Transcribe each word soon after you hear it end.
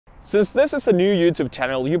Since this is a new YouTube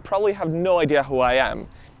channel, you probably have no idea who I am.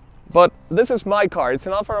 But this is my car. It's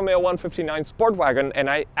an Alfa Romeo 159 Sportwagon and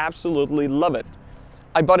I absolutely love it.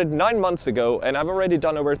 I bought it 9 months ago and I've already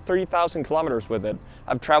done over 30,000 kilometers with it.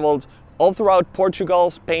 I've traveled all throughout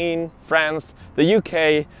Portugal, Spain, France, the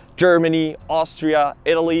UK, Germany, Austria,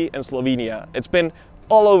 Italy and Slovenia. It's been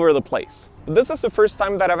all over the place. But this is the first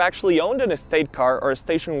time that I've actually owned an estate car, or a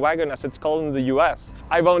station wagon as it's called in the US.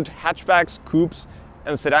 I've owned hatchbacks, coupes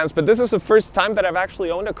and sedans, but this is the first time that I've actually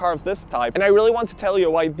owned a car of this type. And I really want to tell you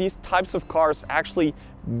why these types of cars actually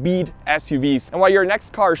beat SUVs and why your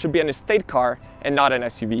next car should be an estate car and not an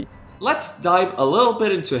SUV. Let's dive a little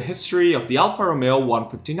bit into the history of the Alfa Romeo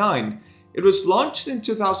 159. It was launched in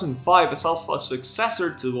 2005 as Alfa's successor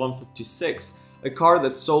to the 156, a car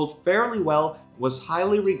that sold fairly well and was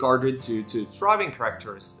highly regarded due to its driving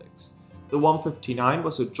characteristics. The 159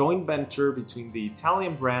 was a joint venture between the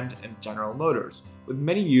Italian brand and General Motors, with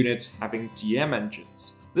many units having GM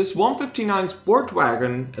engines. This 159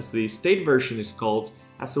 Sportwagon, as the estate version is called,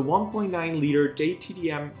 has a 1.9-liter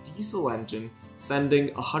JTDm diesel engine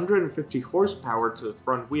sending 150 horsepower to the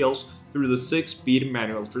front wheels through the 6-speed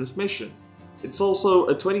manual transmission. It's also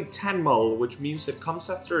a 2010 model, which means it comes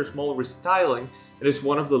after a small restyling and is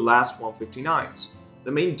one of the last 159s.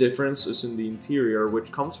 The main difference is in the interior,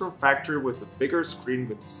 which comes from factory with a bigger screen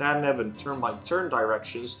with sat-nav and turn-by-turn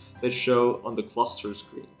directions that show on the cluster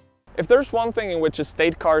screen. If there's one thing in which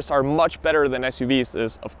estate cars are much better than SUVs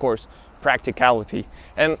is, of course, practicality.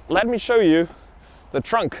 And let me show you the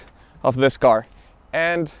trunk of this car.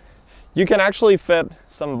 And you can actually fit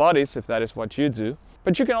some bodies if that is what you do.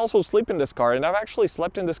 But you can also sleep in this car, and I've actually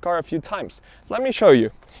slept in this car a few times. Let me show you.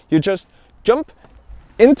 You just jump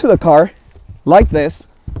into the car like this,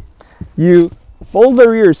 you fold the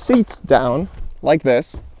rear seats down like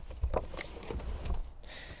this,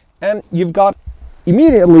 and you've got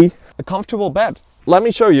immediately a comfortable bed. Let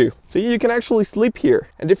me show you. See, you can actually sleep here.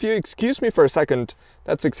 And if you excuse me for a second,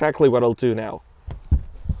 that's exactly what I'll do now.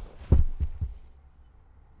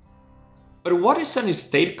 But what is an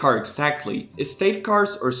estate car exactly? Estate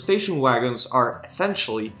cars or station wagons are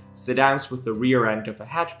essentially sedans with the rear end of a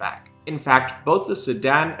hatchback. In fact, both the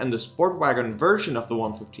sedan and the Sportwagon version of the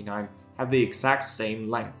 159 have the exact same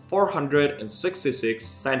length, 466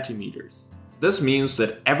 centimeters. This means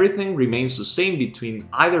that everything remains the same between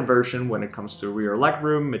either version when it comes to rear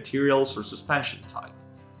legroom, materials or suspension type.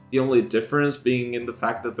 The only difference being in the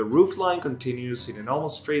fact that the roofline continues in an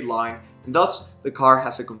almost straight line, and thus the car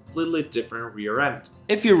has a completely different rear end.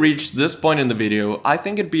 If you reached this point in the video, I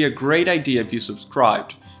think it'd be a great idea if you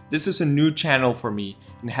subscribed. This is a new channel for me,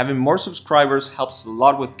 and having more subscribers helps a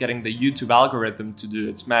lot with getting the YouTube algorithm to do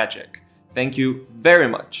its magic. Thank you very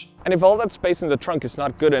much. And if all that space in the trunk is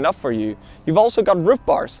not good enough for you, you've also got roof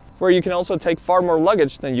bars, where you can also take far more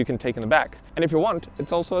luggage than you can take in the back. And if you want,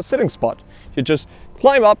 it's also a sitting spot. You just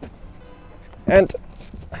climb up and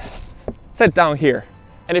sit down here.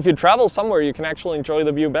 And if you travel somewhere, you can actually enjoy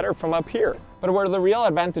the view better from up here. But where the real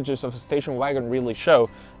advantages of a station wagon really show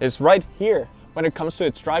is right here when it comes to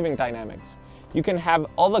its driving dynamics. You can have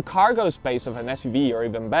all the cargo space of an SUV or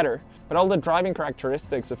even better, but all the driving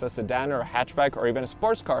characteristics of a sedan or a hatchback or even a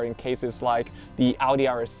sports car in cases like the Audi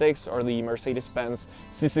RS6 or the Mercedes-Benz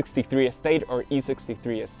C63 Estate or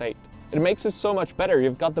E63 Estate. It makes it so much better.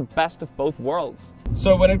 You've got the best of both worlds.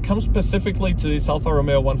 So when it comes specifically to this Alfa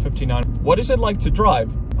Romeo 159, what is it like to drive?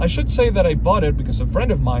 I should say that I bought it because a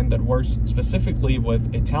friend of mine that works specifically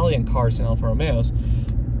with Italian cars and Alfa Romeos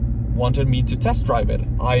wanted me to test drive it.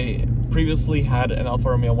 I previously had an Alfa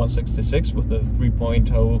Romeo 166 with a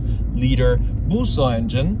 3.0 liter Buso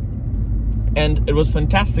engine, and it was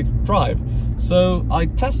fantastic to drive. So I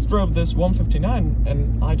test drove this 159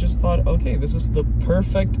 and I just thought, okay, this is the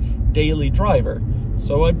perfect daily driver.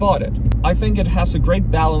 So I bought it. I think it has a great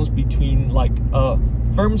balance between like a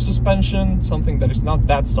firm suspension, something that is not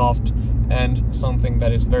that soft, and something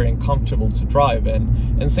that is very uncomfortable to drive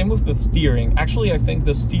in. And same with the steering. Actually, I think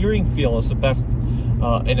the steering feel is the best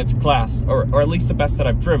in its class, or at least the best that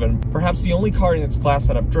I've driven. Perhaps the only car in its class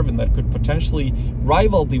that I've driven that could potentially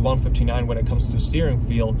rival the 159 when it comes to steering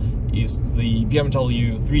feel is the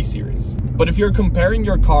BMW 3 Series. But if you're comparing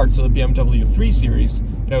your car to the BMW 3 Series,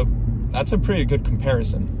 you know, that's a pretty good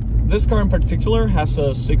comparison. This car in particular has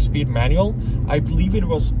a 6-speed manual. I believe it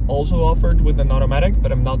was also offered with an automatic,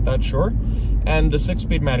 but I'm not that sure. And the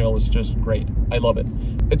 6-speed manual is just great. I love it.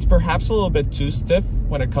 It's perhaps a little bit too stiff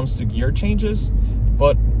when it comes to gear changes,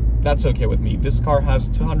 but that's okay with me. This car has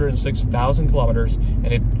 206,000 kilometers and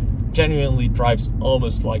it genuinely drives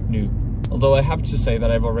almost like new. Although I have to say that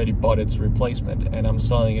I've already bought its replacement and I'm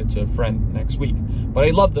selling it to a friend next week. But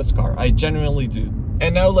I love this car, I genuinely do.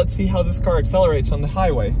 And now let's see how this car accelerates on the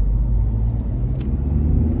highway.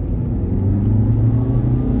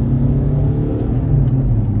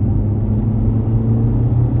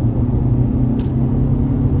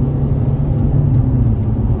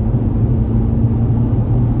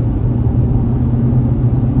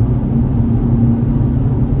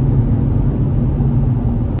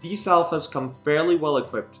 These Alfas come fairly well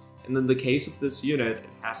equipped, and in the case of this unit, it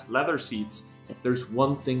has leather seats. If there's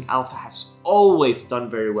one thing Alfa has always done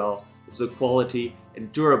very well, is the quality and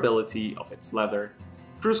durability of its leather.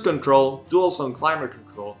 Cruise control, dual zone climate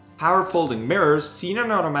control, power folding mirrors, xenon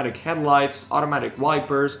automatic headlights, automatic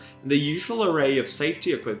wipers, and the usual array of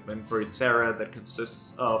safety equipment for its era that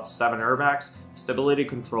consists of 7 airbags, stability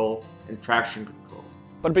control, and traction control.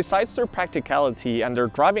 But besides their practicality and their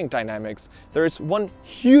driving dynamics, there is one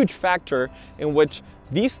huge factor in which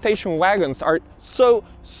these station wagons are so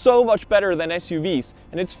much better than SUVs,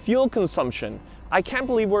 and it's fuel consumption. I can't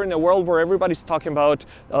believe we're in a world where everybody's talking about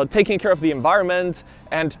taking care of the environment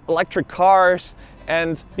and electric cars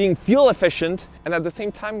and being fuel efficient, and at the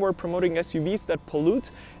same time we're promoting SUVs that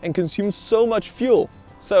pollute and consume so much fuel.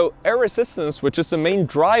 So air resistance, which is the main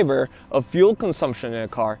driver of fuel consumption in a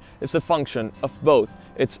car, is a function of both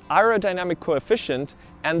its aerodynamic coefficient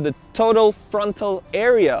and the total frontal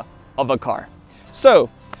area of a car. So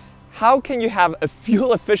how can you have a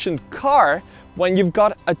fuel efficient car when you've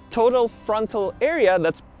got a total frontal area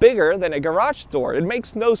that's bigger than a garage door? It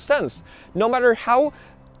makes no sense. No matter how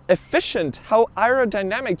efficient, how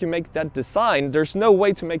aerodynamic you make that design, there's no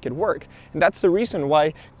way to make it work. And that's the reason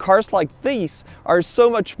why cars like these are so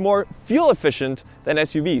much more fuel efficient than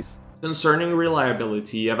SUVs. Concerning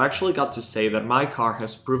reliability, I've actually got to say that my car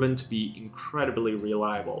has proven to be incredibly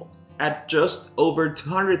reliable. At just over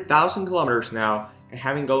 200,000 kilometers now, and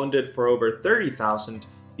having owned it for over 30,000,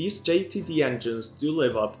 these JTD engines do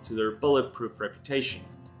live up to their bulletproof reputation.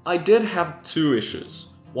 I did have 2 issues.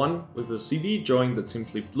 One with the CV joint that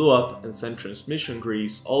simply blew up and sent transmission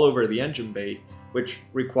grease all over the engine bay, which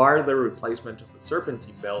required the replacement of the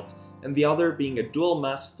serpentine belt, and the other being a dual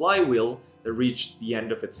mass flywheel that reached the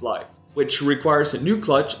end of its life, which requires a new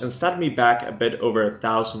clutch and set me back a bit over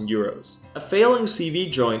 €1,000. A failing CV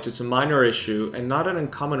joint is a minor issue and not an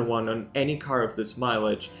uncommon one on any car of this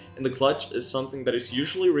mileage, and the clutch is something that is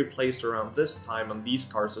usually replaced around this time on these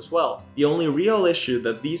cars as well. The only real issue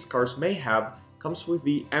that these cars may have comes with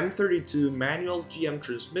the M32 manual GM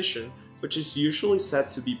transmission, which is usually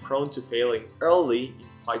said to be prone to failing early in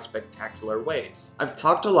quite spectacular ways. I've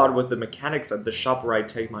talked a lot with the mechanics at the shop where I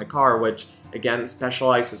take my car, which again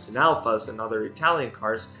specializes in Alfas and other Italian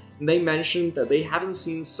cars, and they mentioned that they haven't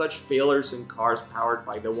seen such failures in cars powered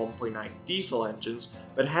by the 1.9 diesel engines,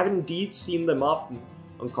 but have indeed seen them often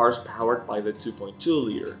on cars powered by the 2.2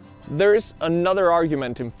 liter. There is another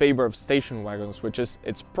argument in favor of station wagons, which is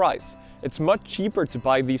its price. It's much cheaper to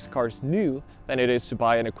buy these cars new than it is to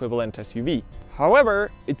buy an equivalent SUV.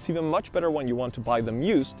 However, it's even much better when you want to buy them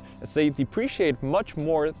used, as they depreciate much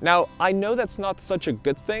more. Now, I know that's not such a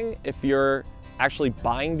good thing if you're actually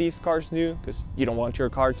buying these cars new, because you don't want your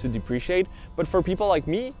car to depreciate, but for people like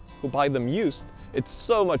me who buy them used, it's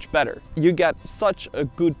so much better. You get such a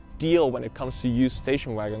good deal when it comes to used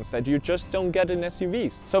station wagons that you just don't get in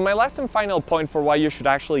SUVs. So my last and final point for why you should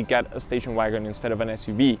actually get a station wagon instead of an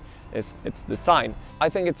SUV is its design. I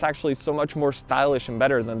think it's actually so much more stylish and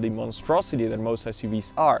better than the monstrosity that most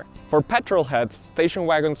SUVs are. For petrol heads, station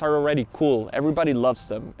wagons are already cool, everybody loves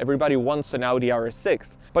them, everybody wants an Audi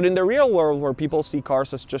RS6. But in the real world, where people see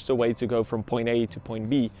cars as just a way to go from point A to point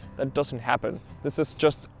B, that doesn't happen. This is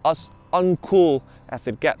just as uncool as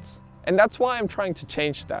it gets. And that's why I'm trying to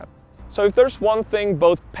change that. So if there's one thing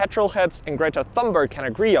both petrol heads and Greta Thunberg can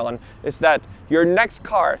agree on, is that your next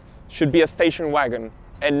car should be a station wagon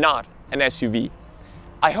and not an SUV.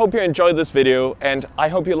 I hope you enjoyed this video, and I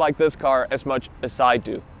hope you like this car as much as I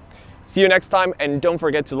do. See you next time, and don't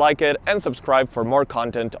forget to like it and subscribe for more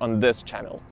content on this channel.